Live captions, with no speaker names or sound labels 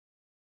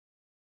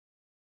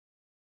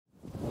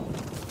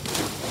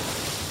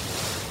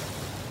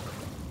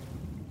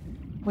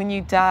When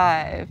you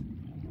dive,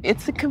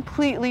 it's a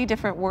completely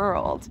different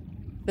world.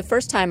 The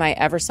first time I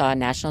ever saw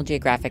National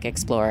Geographic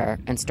explorer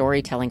and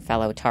storytelling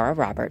fellow Tara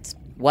Roberts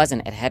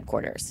wasn't at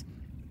headquarters.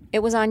 It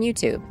was on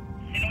YouTube.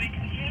 And we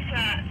can use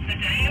the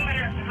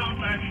diameter to help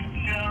us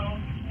know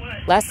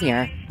what... Last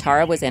year,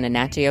 Tara was in a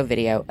Nat Geo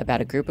video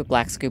about a group of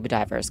Black scuba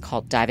divers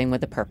called Diving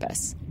with a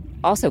Purpose,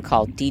 also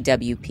called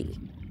DWP.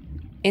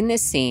 In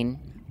this scene,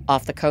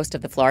 off the coast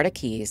of the Florida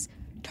Keys,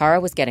 Tara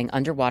was getting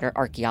underwater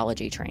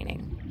archaeology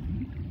training.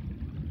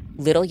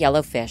 Little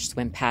yellow fish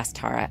swim past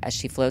Tara as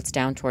she floats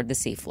down toward the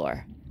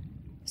seafloor.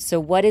 So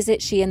what is it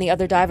she and the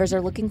other divers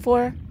are looking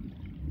for?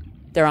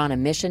 They're on a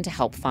mission to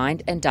help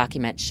find and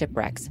document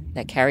shipwrecks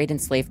that carried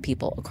enslaved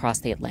people across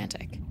the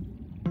Atlantic.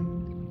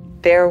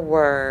 There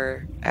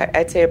were,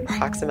 I'd say,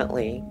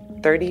 approximately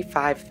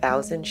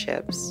 35,000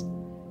 ships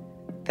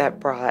that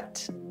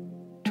brought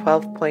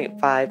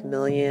 12.5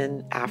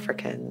 million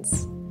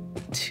Africans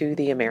to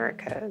the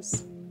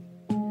Americas.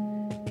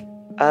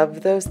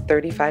 Of those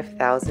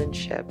 35,000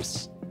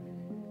 ships,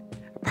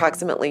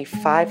 approximately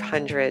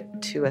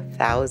 500 to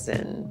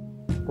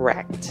 1,000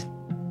 wrecked.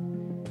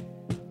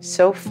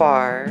 So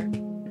far,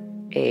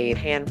 a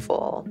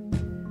handful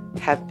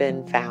have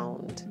been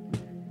found.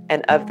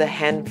 And of the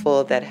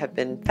handful that have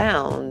been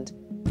found,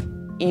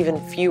 even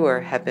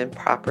fewer have been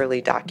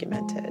properly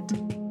documented.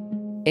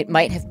 It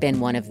might have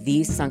been one of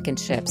these sunken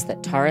ships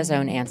that Tara's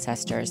own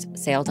ancestors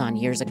sailed on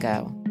years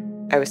ago.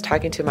 I was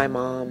talking to my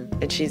mom,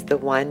 and she's the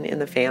one in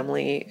the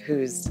family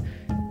who's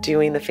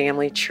doing the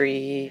family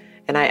tree.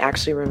 And I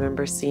actually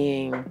remember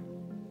seeing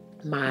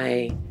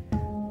my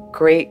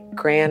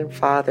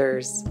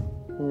great-grandfather's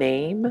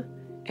name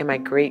and my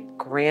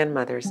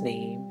great-grandmother's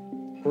name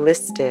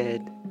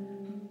listed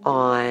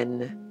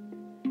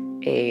on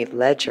a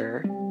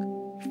ledger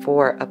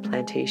for a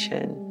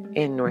plantation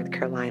in North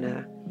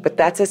Carolina. But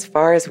that's as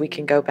far as we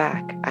can go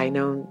back. I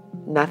know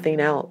nothing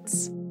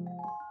else.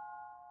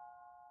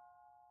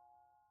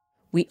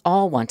 We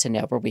all want to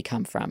know where we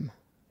come from,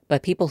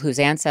 but people whose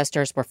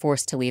ancestors were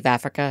forced to leave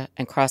Africa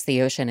and cross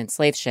the ocean in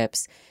slave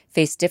ships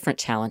face different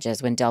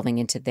challenges when delving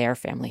into their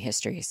family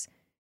histories.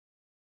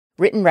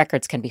 Written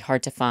records can be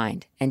hard to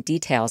find, and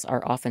details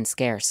are often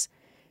scarce.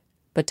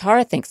 But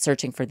Tara thinks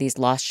searching for these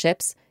lost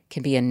ships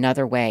can be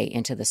another way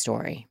into the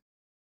story.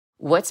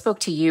 What spoke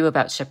to you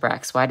about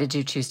shipwrecks? Why did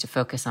you choose to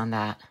focus on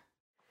that?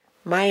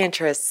 My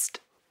interest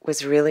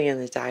was really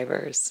in the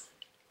divers.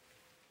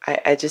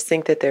 I just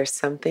think that there's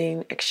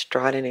something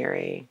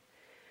extraordinary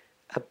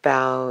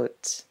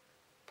about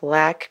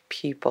Black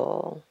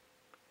people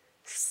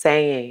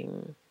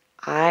saying,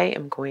 I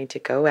am going to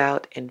go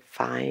out and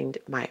find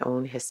my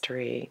own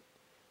history,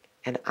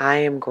 and I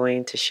am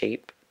going to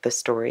shape the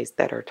stories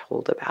that are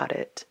told about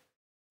it.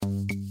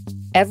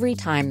 Every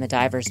time the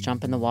divers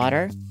jump in the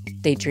water,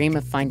 they dream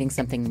of finding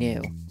something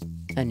new.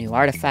 A new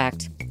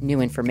artifact,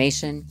 new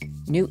information,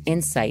 new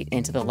insight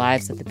into the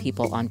lives of the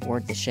people on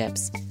board the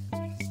ships.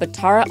 But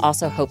Tara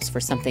also hopes for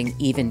something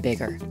even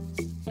bigger,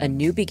 a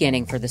new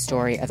beginning for the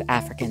story of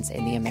Africans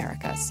in the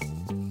Americas.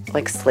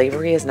 Like,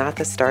 slavery is not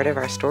the start of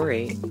our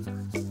story,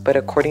 but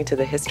according to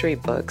the history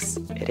books,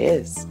 it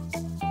is.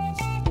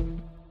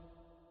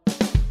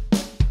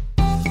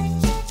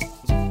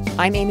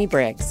 I'm Amy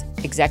Briggs,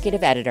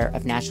 executive editor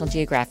of National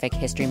Geographic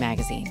History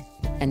Magazine,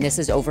 and this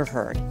is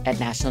Overheard at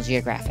National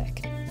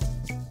Geographic,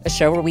 a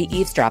show where we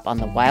eavesdrop on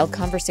the wild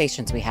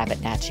conversations we have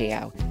at Nat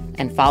Geo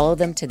and follow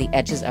them to the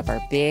edges of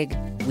our big,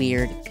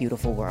 weird,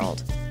 beautiful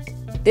world.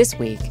 This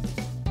week,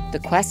 the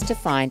quest to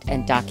find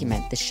and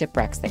document the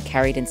shipwrecks that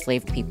carried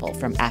enslaved people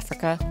from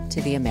Africa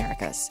to the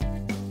Americas,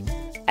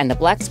 and the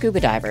Black scuba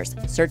divers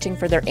searching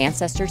for their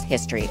ancestors'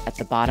 history at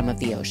the bottom of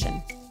the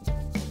ocean.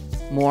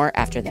 More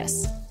after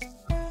this.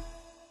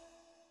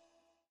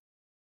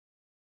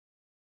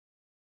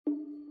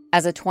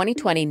 As a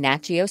 2020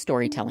 Nat Geo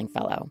Storytelling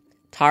Fellow,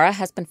 Tara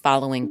has been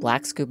following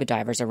Black scuba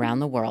divers around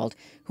the world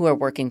who are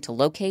working to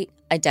locate,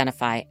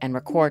 identify, and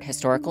record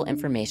historical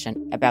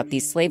information about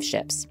these slave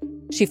ships.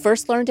 She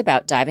first learned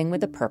about Diving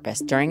with a Purpose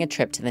during a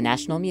trip to the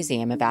National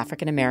Museum of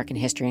African American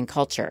History and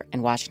Culture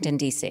in Washington,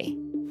 D.C.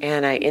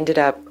 And I ended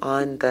up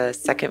on the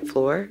second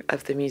floor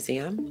of the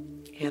museum,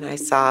 and I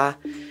saw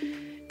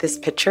this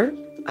picture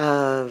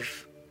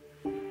of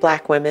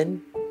Black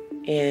women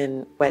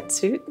in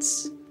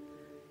wetsuits.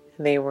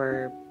 And they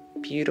were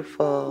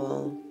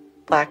beautiful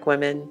Black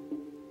women,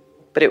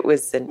 but it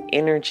was an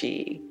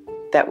energy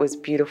that was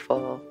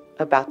beautiful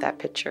about that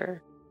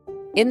picture.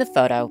 In the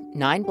photo,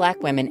 9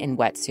 Black women in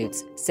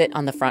wetsuits sit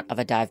on the front of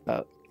a dive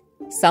boat.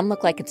 Some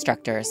look like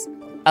instructors,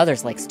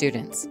 others like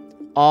students.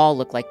 All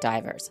look like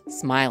divers,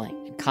 smiling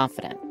and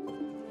confident.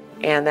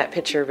 And that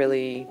picture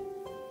really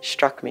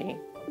struck me.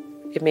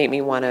 It made me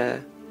want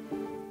to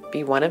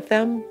be one of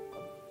them,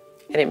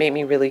 and it made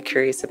me really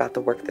curious about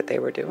the work that they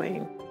were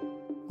doing.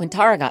 When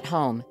Tara got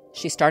home,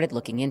 she started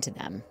looking into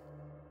them.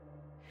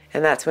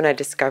 And that's when I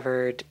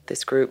discovered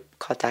this group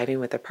called Diving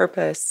with a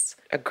Purpose,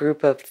 a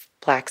group of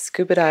Black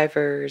scuba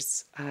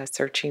divers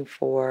searching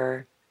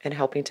for and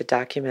helping to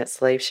document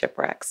slave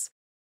shipwrecks.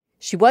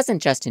 She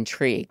wasn't just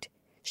intrigued.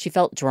 She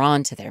felt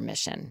drawn to their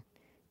mission.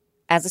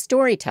 As a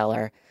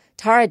storyteller,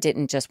 Tara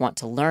didn't just want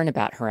to learn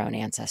about her own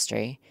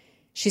ancestry.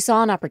 She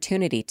saw an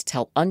opportunity to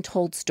tell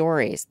untold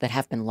stories that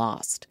have been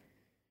lost.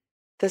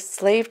 The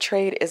slave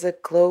trade is a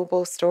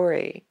global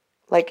story.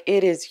 Like,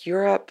 it is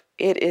Europe,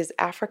 it is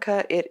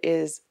Africa, it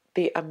is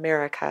the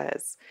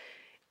Americas.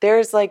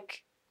 There's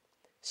like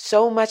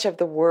so much of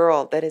the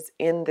world that is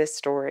in this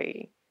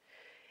story.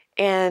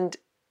 And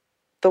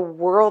the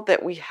world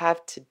that we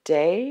have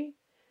today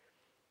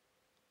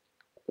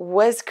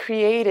was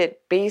created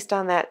based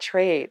on that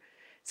trade.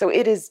 So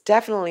it is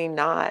definitely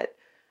not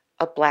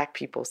a Black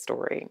people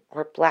story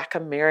or a Black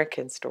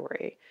American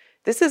story.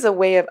 This is a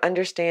way of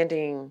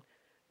understanding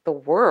the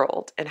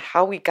world and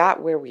how we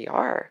got where we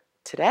are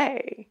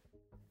today.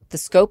 The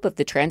scope of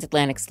the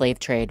transatlantic slave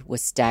trade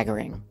was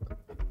staggering.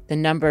 The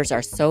numbers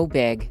are so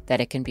big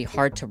that it can be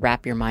hard to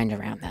wrap your mind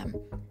around them.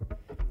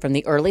 From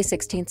the early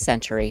 16th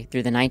century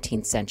through the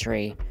 19th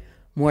century,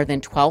 more than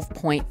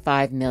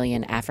 12.5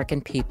 million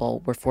African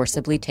people were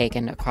forcibly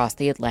taken across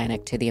the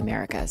Atlantic to the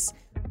Americas,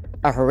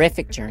 a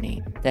horrific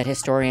journey that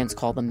historians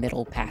call the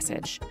Middle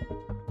Passage.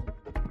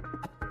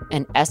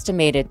 An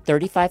estimated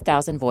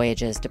 35,000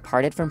 voyages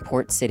departed from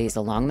port cities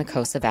along the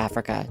coast of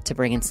Africa to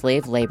bring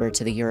enslaved labor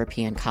to the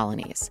European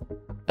colonies.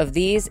 Of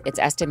these, it's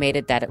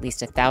estimated that at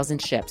least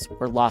 1,000 ships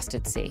were lost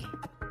at sea.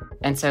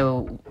 And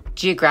so,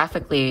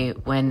 geographically,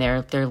 when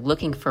they're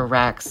looking for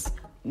wrecks,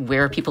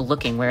 where are people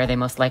looking? Where are they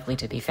most likely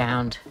to be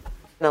found?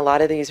 And a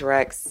lot of these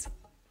wrecks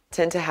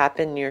tend to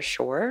happen near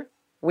shore.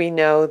 We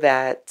know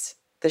that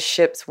the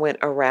ships went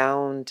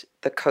around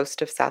the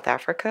coast of South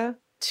Africa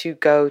to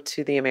go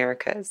to the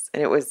Americas.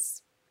 And it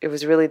was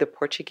really the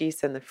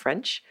Portuguese and the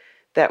French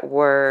that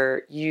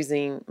were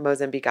using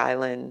Mozambique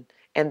Island.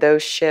 And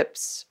those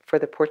ships for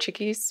the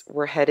Portuguese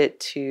were headed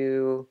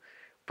to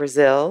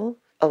Brazil.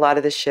 A lot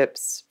of the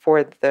ships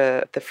for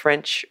the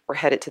French were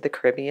headed to the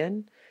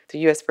Caribbean. The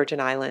U.S. Virgin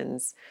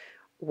Islands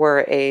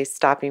were a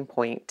stopping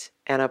point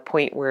and a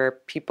point where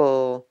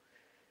people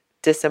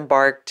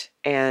disembarked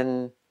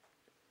and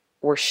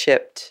were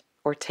shipped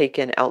or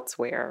taken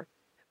elsewhere.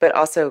 But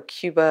also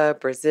Cuba,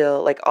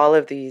 Brazil, like all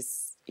of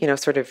these,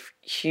 sort of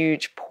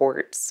huge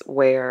ports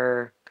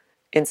where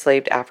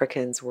enslaved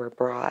Africans were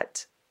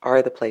brought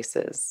are the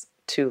places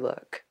to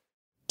look.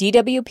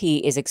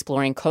 DWP is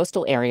exploring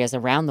coastal areas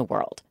around the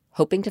world,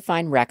 hoping to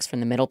find wrecks from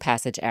the Middle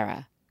Passage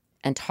era.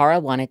 And Tara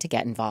wanted to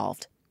get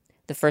involved.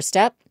 The first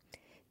step?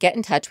 Get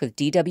in touch with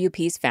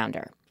DWP's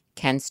founder,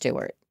 Ken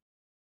Stewart.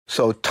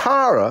 So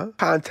Tara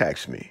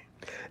contacts me,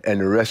 and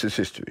the rest is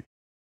history.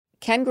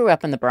 Ken grew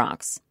up in the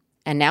Bronx,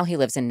 and now he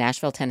lives in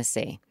Nashville,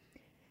 Tennessee.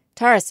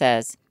 Tara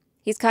says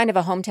he's kind of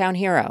a hometown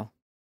hero.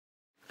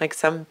 Like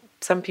some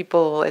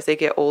people, as they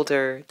get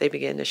older, they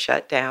begin to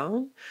shut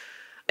down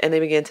and they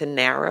begin to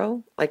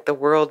narrow. Like the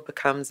world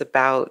becomes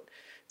about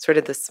sort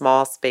of the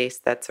small space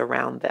that's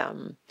around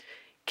them.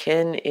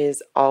 Ken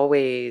is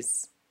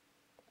always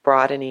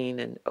broadening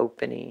and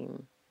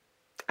opening.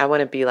 I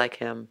want to be like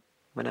him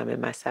when I'm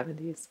in my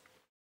 70s.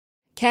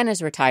 Ken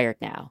is retired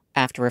now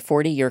after a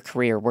 40-year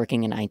career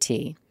working in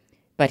IT.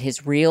 But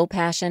his real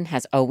passion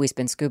has always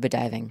been scuba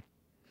diving,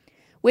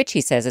 which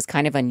he says is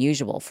kind of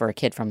unusual for a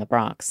kid from the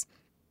Bronx.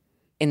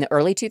 In the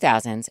early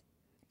 2000s,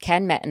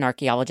 Ken met an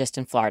archaeologist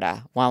in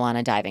Florida while on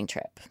a diving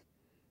trip.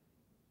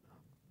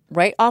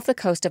 Right off the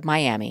coast of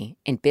Miami,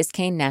 in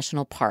Biscayne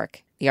National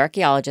Park, the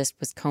archaeologist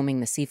was combing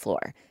the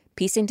seafloor,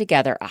 piecing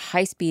together a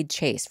high-speed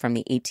chase from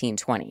the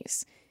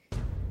 1820s.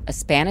 A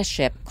Spanish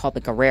ship called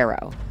the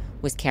Guerrero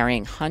was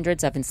carrying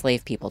hundreds of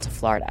enslaved people to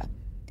Florida.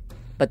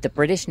 But the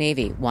British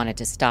Navy wanted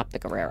to stop the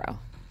Guerrero.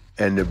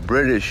 And the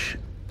British,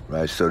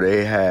 right, so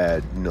they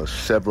had,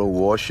 several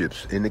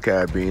warships in the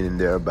Caribbean and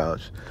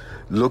thereabouts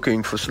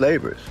looking for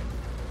slavers.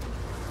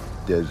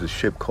 There's a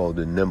ship called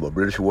the Nimble, a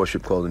British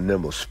warship called the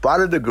Nimble,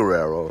 spotted the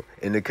Guerrero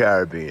in the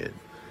Caribbean.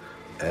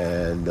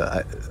 And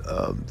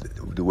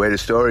the way the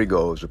story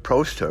goes,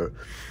 approached her,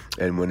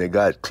 and when they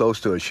got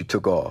close to her, she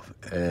took off.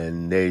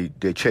 And they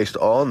chased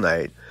all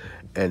night,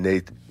 and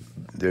they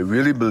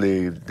really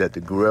believed that the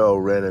Guerrero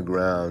ran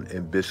aground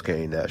in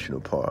Biscayne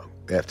National Park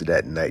after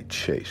that night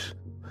chase,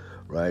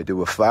 right? There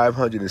were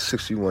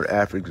 561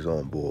 Africans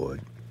on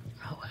board.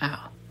 Oh,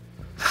 wow.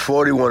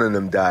 41 of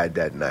them died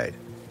that night.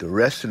 The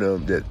rest of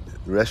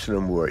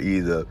them were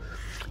either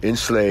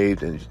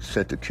enslaved and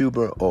sent to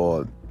Cuba,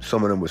 or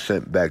some of them were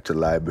sent back to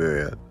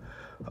Liberia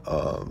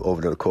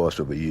over the course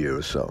of a year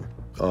or so.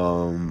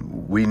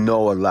 We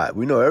know a lot.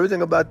 We know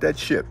everything about that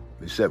ship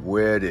except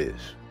where it is.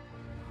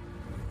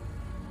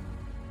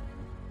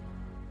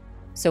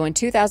 So in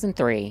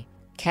 2003,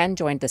 Ken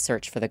joined the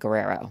search for the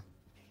Guerrero.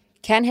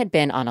 Ken had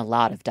been on a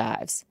lot of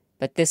dives,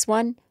 but this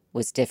one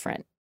was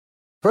different.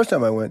 First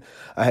time I went,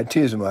 I had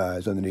tears in my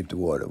eyes underneath the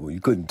water. Well,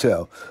 you couldn't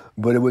tell.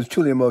 But it was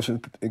truly an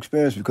emotional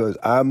experience because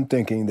I'm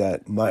thinking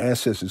that my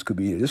ancestors could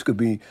be here. This could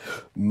be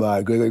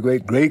my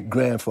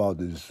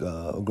great-great-great-grandfather's,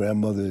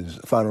 grandmother's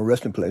final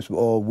resting place,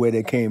 or where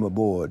they came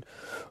aboard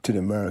to the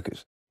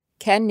Americas.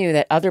 Ken knew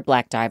that other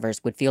Black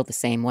divers would feel the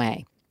same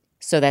way.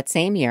 So that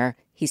same year,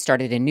 he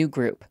started a new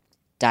group,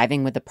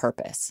 Diving with a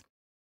Purpose.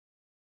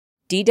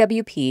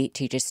 DWP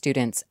teaches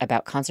students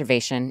about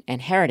conservation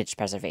and heritage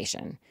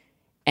preservation,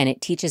 and it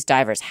teaches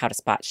divers how to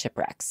spot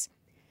shipwrecks.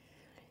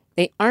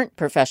 They aren't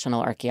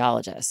professional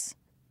archaeologists,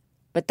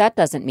 but that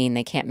doesn't mean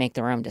they can't make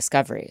their own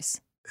discoveries.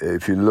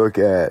 If you look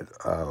at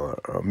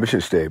our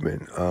mission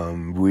statement,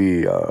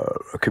 we are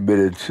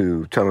committed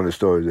to telling the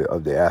story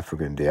of the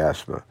African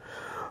diaspora,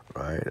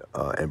 right,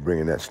 and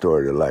bringing that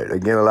story to light.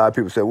 Again, a lot of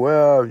people say,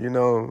 well, you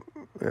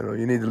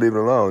need to leave it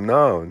alone.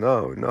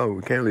 No,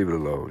 we can't leave it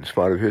alone. It's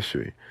part of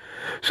history.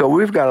 So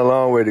we've got a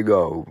long way to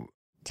go.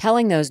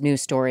 Telling those new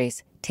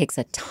stories takes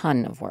a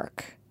ton of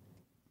work.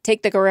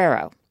 Take the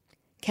Guerrero.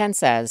 Ken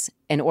says,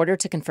 in order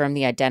to confirm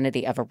the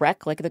identity of a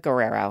wreck like the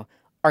Guerrero,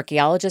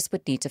 archaeologists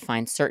would need to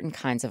find certain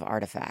kinds of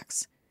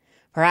artifacts.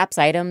 Perhaps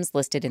items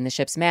listed in the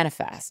ship's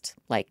manifest,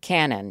 like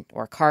cannon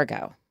or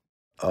cargo.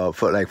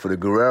 For the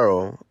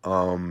Guerrero,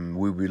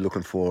 we'd be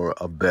looking for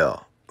a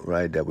bell,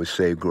 right, that would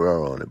say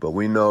Guerrero on it. But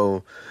we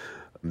know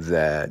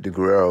that the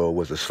Guerrero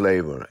was a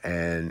slaver,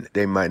 and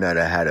they might not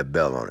have had a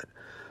bell on it.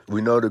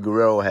 We know the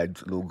Guerrero had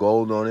a little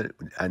gold on it,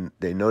 and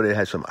they know they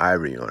had some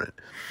ivory on it,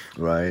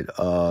 right?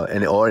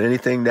 Or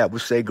anything that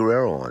would say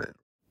Guerrero on it.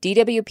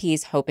 DWP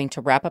is hoping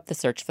to wrap up the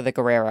search for the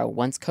Guerrero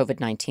once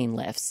COVID-19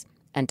 lifts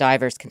and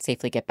divers can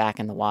safely get back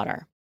in the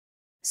water.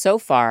 So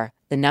far,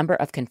 the number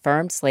of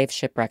confirmed slave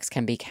shipwrecks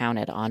can be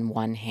counted on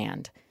one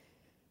hand,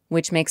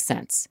 which makes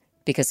sense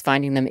because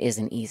finding them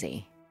isn't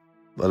easy.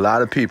 A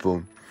lot of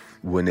people,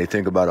 when they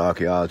think about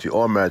archaeology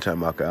or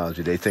maritime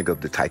archaeology, they think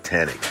of the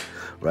Titanic,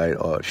 right,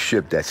 or a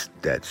ship that's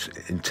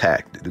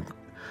intact,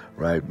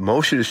 right?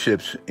 Most of the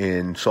ships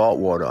in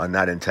saltwater are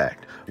not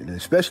intact.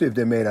 Especially if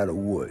they're made out of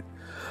wood,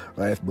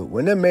 right? But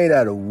when they're made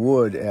out of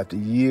wood, after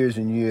years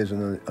and years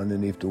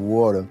underneath the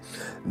water,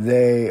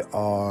 they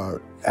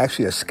are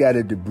actually a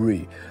scattered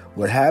debris.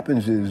 What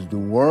happens is there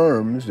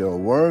are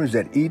worms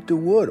that eat the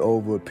wood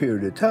over a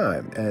period of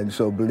time. And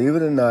so, believe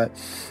it or not,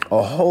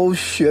 a whole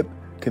ship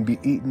can be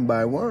eaten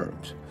by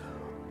worms.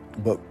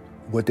 But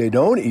what they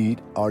don't eat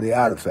are the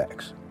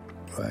artifacts,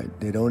 right?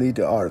 They don't eat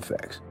the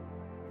artifacts.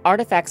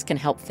 Artifacts can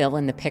help fill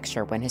in the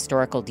picture when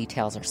historical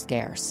details are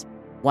scarce.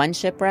 One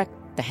shipwreck,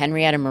 the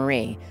Henrietta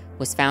Marie,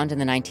 was found in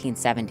the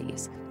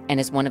 1970s and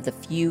is one of the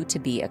few to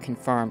be a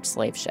confirmed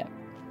slave ship.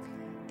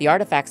 The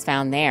artifacts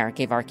found there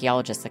gave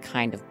archaeologists a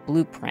kind of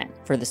blueprint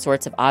for the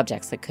sorts of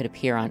objects that could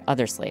appear on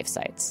other slave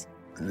sites.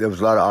 There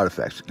was a lot of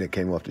artifacts that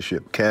came off the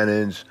ship.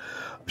 Cannons,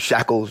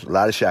 shackles, a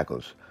lot of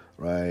shackles,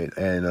 right?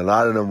 And a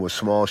lot of them were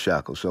small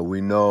shackles, so we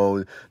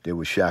know there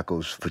were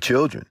shackles for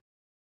children.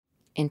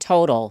 In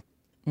total,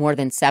 more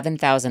than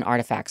 7,000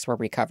 artifacts were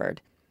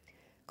recovered.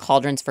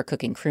 Cauldrons for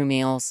cooking crew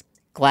meals,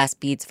 glass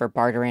beads for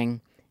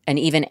bartering, and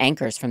even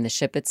anchors from the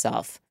ship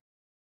itself.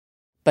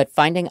 But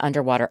finding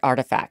underwater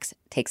artifacts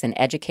takes an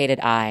educated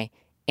eye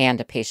and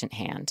a patient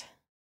hand.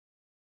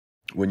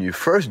 When you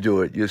first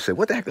do it, you'll say,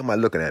 what the heck am I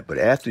looking at? But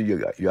after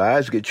your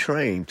eyes get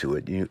trained to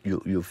it,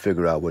 you'll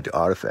figure out what the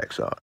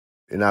artifacts are.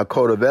 In our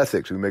code of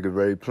ethics, we make it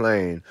very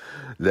plain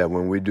that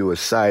when we do a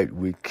site,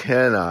 we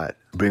cannot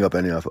bring up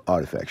any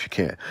artifacts. You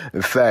can't.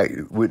 In fact,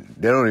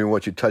 they don't even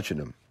want you touching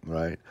them,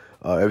 right?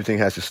 Everything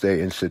has to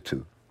stay in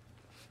situ.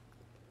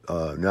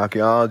 And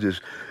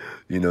archaeologists,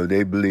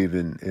 they believe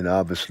in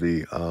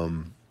obviously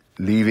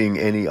leaving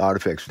any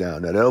artifacts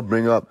down. Now, they'll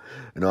bring up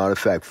an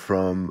artifact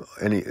from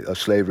a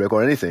slave wreck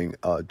or anything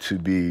to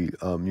be,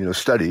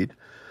 studied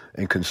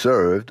and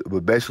conserved,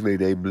 but basically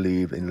they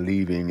believe in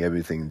leaving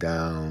everything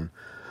down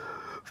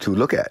to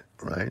look at,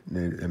 right?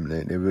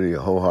 They really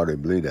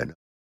wholeheartedly believe that.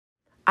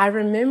 I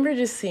remember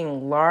just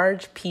seeing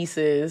large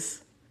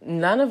pieces,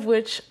 none of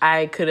which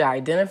I could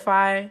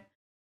identify.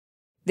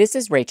 This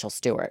is Rachel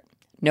Stewart,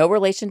 no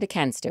relation to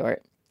Ken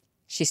Stewart.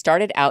 She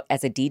started out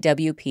as a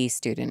DWP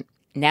student.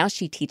 Now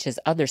she teaches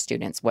other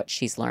students what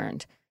she's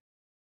learned.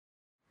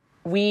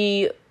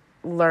 We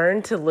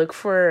learn to look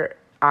for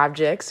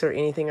objects or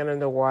anything under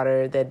the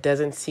water that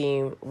doesn't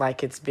seem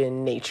like it's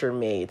been nature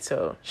made.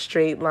 So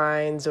straight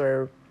lines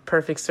or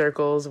perfect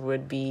circles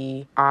would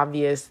be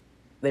obvious.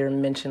 They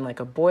mentioned like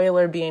a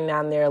boiler being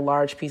down there,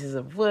 large pieces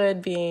of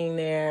wood being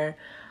there.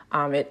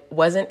 It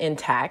wasn't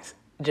intact,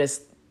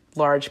 just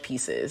large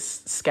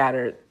pieces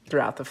scattered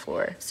throughout the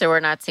floor. So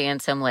we're not seeing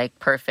some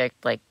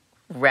perfect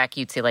wreck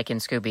you'd see in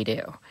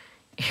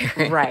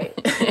Scooby-Doo. Right.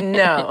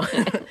 No.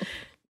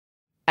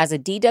 As a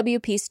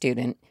DWP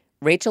student,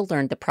 Rachel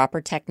learned the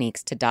proper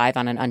techniques to dive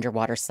on an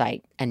underwater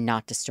site and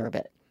not disturb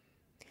it.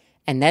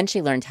 And then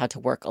she learned how to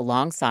work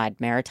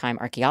alongside maritime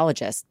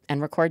archaeologists and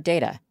record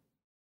data.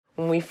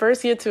 When we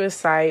first get to a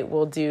site,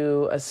 we'll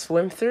do a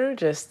swim through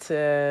just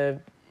to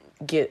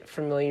get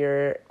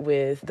familiar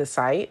with the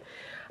site.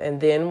 And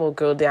then we'll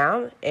go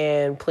down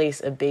and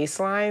place a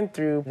baseline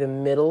through the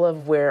middle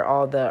of where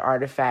all the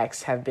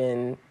artifacts have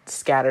been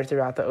scattered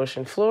throughout the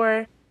ocean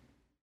floor.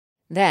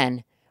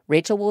 Then,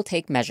 Rachel will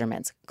take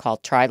measurements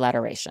called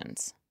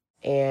trilaterations.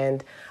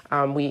 And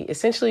we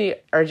essentially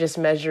are just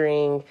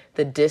measuring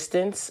the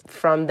distance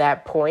from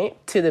that point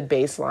to the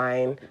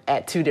baseline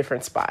at two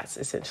different spots,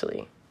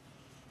 essentially.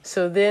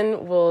 So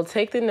then we'll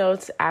take the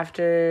notes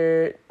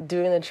after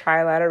doing the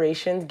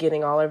trilaterations,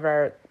 getting all of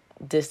our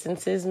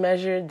distances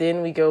measured.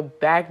 Then we go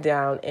back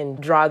down and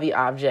draw the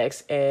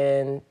objects.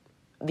 And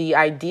the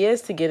idea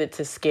is to get it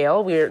to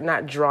scale. We're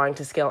not drawing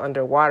to scale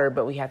underwater,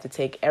 but we have to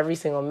take every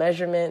single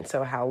measurement.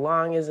 So how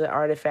long is the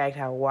artifact?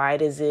 How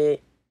wide is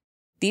it?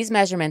 These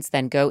measurements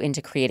then go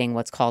into creating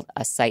what's called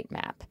a site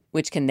map,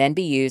 which can then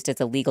be used as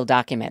a legal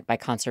document by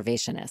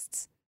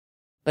conservationists.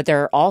 But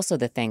there are also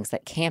the things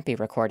that can't be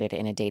recorded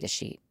in a data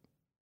sheet.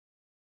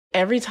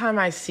 Every time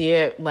I see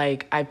it,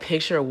 I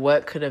picture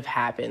what could have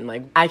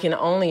happened. I can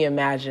only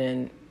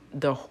imagine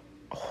the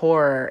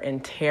horror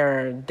and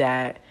terror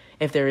that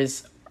if there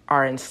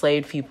are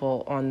enslaved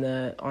people on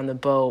the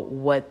boat,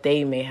 what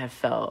they may have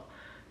felt.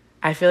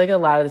 I feel like a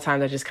lot of the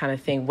times I just kind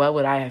of think, what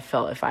would I have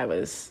felt if I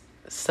was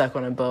stuck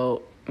on a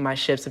boat? My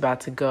ship's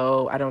about to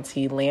go. I don't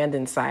see land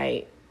in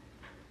sight.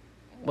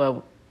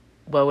 What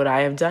would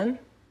I have done?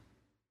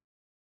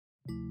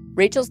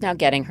 Rachel's now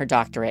getting her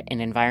doctorate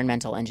in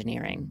environmental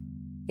engineering.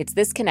 It's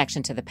this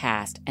connection to the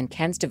past and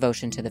Ken's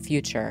devotion to the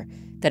future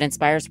that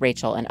inspires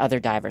Rachel and other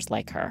divers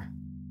like her.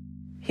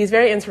 He's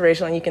very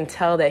inspirational, and you can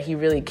tell that he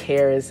really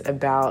cares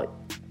about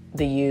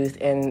the youth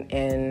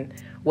and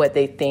what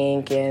they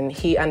think, and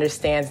he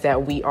understands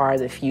that we are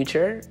the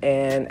future,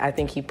 and I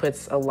think he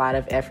puts a lot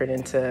of effort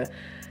into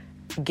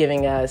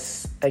giving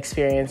us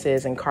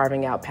experiences and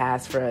carving out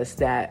paths for us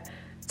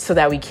so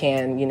that we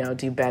can,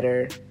 do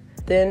better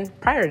than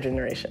prior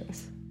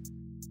generations.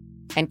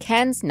 And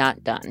Ken's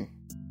not done.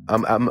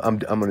 I'm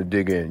going to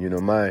dig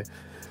in.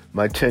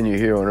 My tenure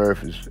here on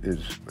Earth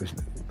is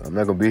I'm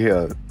not going to be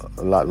here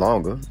a lot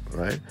longer,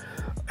 right?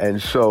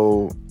 And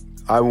so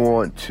I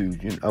want to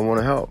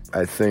help.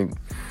 I think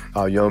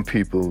our young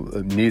people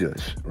need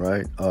us,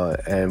 right?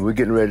 And we're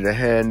getting ready to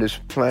hand this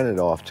planet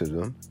off to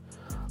them.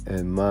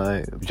 And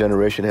my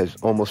generation has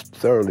almost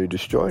thoroughly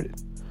destroyed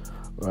it,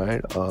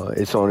 right?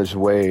 It's on its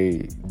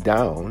way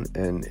down,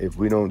 and if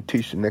we don't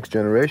teach the next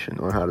generation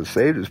on how to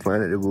save this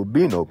planet, there will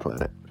be no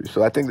planet.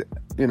 So I think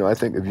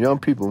if young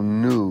people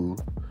knew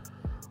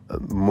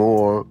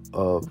more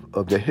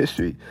of their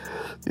history,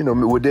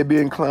 would they be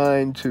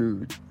inclined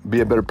to be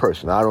a better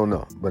person? I don't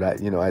know, but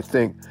I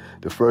think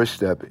the first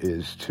step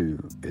is to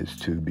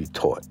be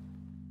taught.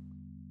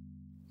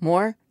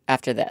 More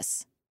after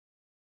this.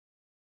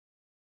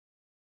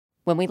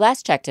 When we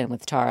last checked in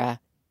with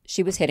Tara,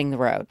 she was hitting the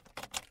road.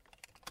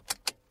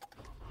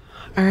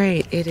 All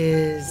right, it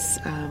is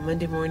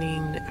Monday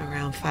morning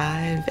around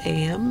 5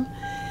 a.m.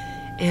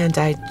 and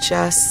I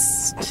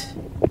just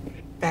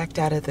backed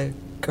out of the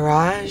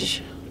garage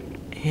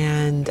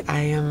and I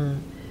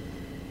am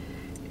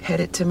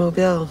headed to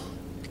Mobile,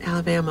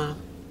 Alabama.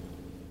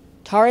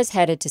 Tara's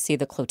headed to see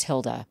the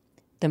Clotilda,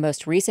 the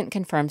most recent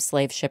confirmed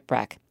slave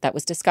shipwreck that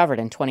was discovered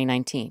in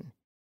 2019.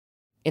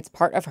 It's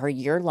part of her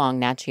year-long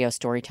Nat Geo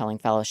Storytelling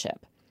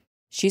Fellowship.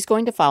 She's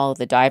going to follow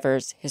the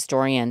divers,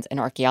 historians, and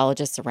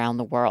archaeologists around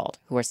the world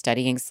who are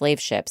studying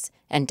slave ships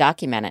and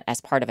document it as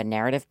part of a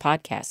narrative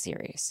podcast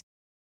series.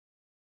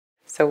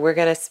 So we're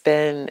going to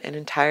spend an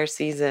entire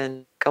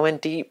season going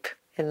deep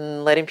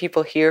and letting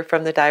people hear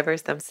from the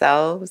divers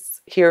themselves,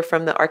 hear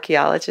from the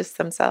archaeologists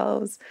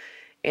themselves,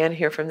 and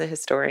hear from the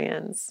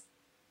historians.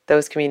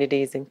 Those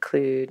communities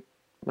include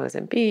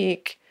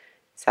Mozambique,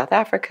 South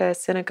Africa,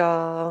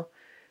 Senegal,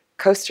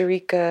 Costa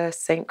Rica,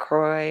 St.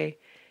 Croix,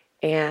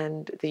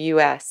 and the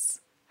U.S.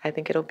 I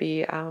think it'll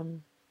be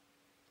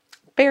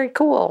very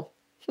cool.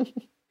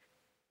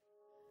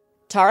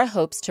 Tara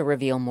hopes to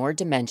reveal more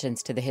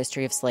dimensions to the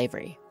history of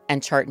slavery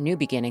and chart new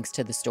beginnings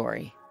to the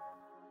story.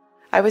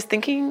 I was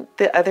thinking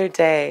the other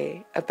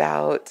day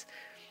about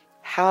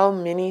how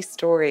many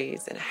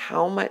stories and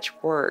how much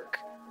work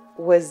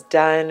was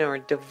done or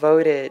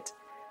devoted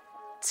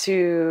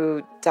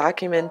to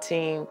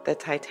documenting the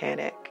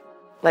Titanic.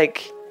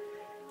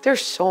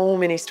 There's so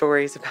many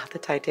stories about the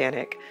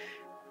Titanic.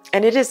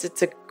 And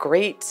it's a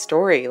great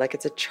story.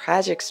 It's a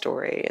tragic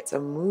story. It's a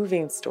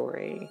moving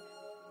story.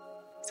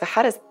 So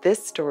how does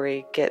this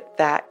story get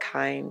that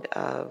kind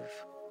of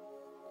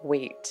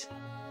weight,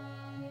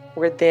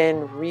 where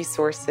then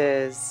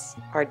resources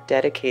are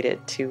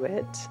dedicated to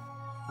it?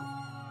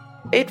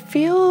 It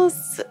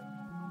feels,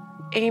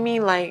 Amy,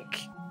 like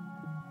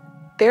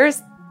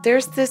there's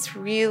this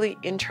really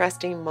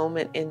interesting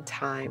moment in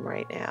time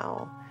right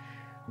now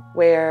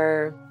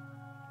where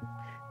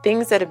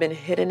things that have been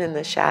hidden in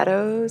the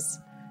shadows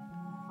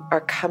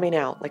are coming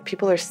out.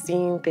 People are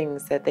seeing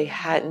things that they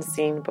hadn't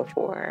seen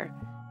before.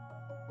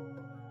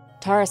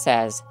 Tara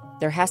says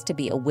there has to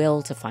be a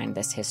will to find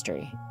this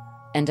history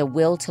and a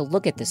will to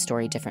look at this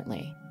story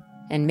differently.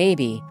 And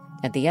maybe,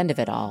 at the end of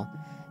it all,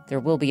 there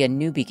will be a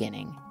new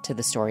beginning to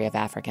the story of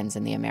Africans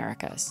in the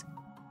Americas.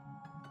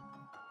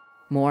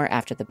 More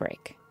after the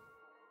break.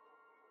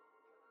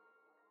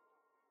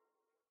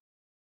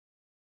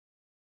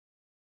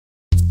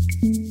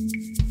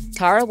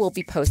 Tara will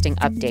be posting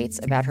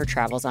updates about her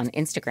travels on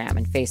Instagram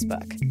and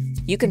Facebook.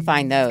 You can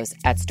find those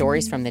at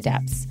Stories from the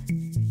Depths.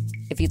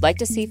 If you'd like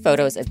to see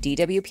photos of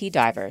DWP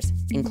divers,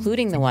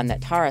 including the one that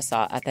Tara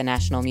saw at the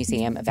National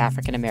Museum of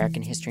African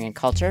American History and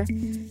Culture,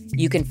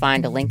 you can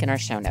find a link in our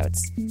show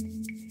notes.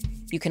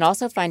 You can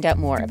also find out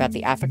more about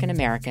the African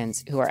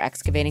Americans who are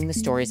excavating the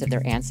stories of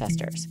their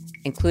ancestors,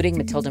 including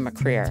Matilda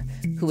McCreer,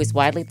 who is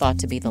widely thought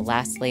to be the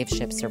last slave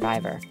ship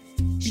survivor.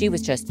 She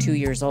was just 2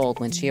 years old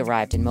when she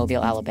arrived in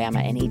Mobile, Alabama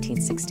in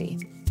 1860.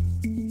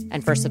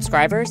 And for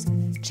subscribers,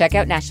 check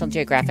out National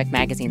Geographic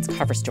Magazine's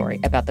cover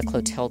story about the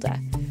Clotilda,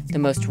 the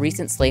most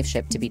recent slave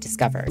ship to be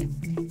discovered.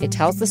 It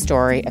tells the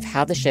story of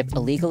how the ship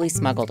illegally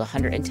smuggled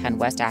 110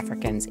 West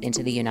Africans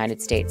into the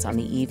United States on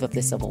the eve of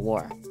the Civil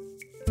War.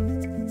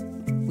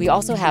 We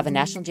also have a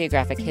National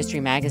Geographic History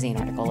Magazine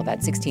article about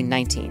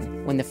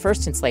 1619, when the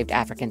first enslaved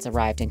Africans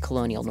arrived in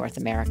colonial North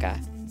America.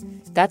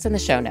 That's in the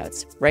show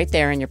notes, right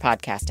there in your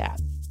podcast app.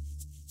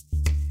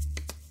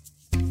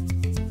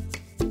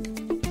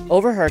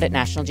 Overheard at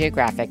National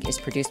Geographic is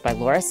produced by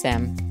Laura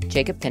Sim,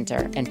 Jacob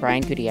Pinter, and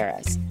Brian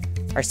Gutierrez.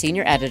 Our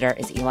senior editor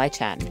is Eli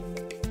Chen.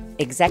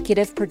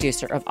 Executive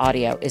producer of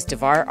audio is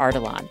Devar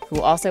Ardalan, who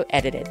also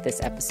edited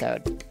this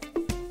episode.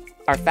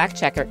 Our fact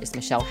checker is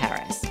Michelle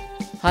Harris.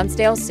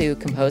 Hansdale Sue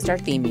composed our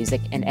theme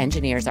music and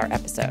engineers our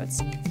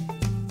episodes.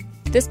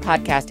 This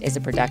podcast is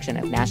a production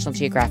of National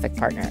Geographic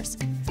Partners.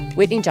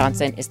 Whitney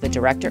Johnson is the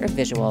director of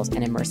visuals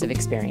and immersive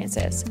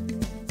experiences.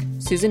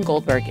 Susan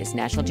Goldberg is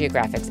National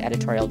Geographic's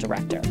editorial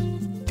director.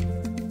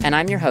 And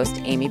I'm your host,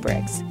 Amy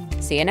Briggs.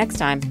 See you next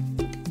time.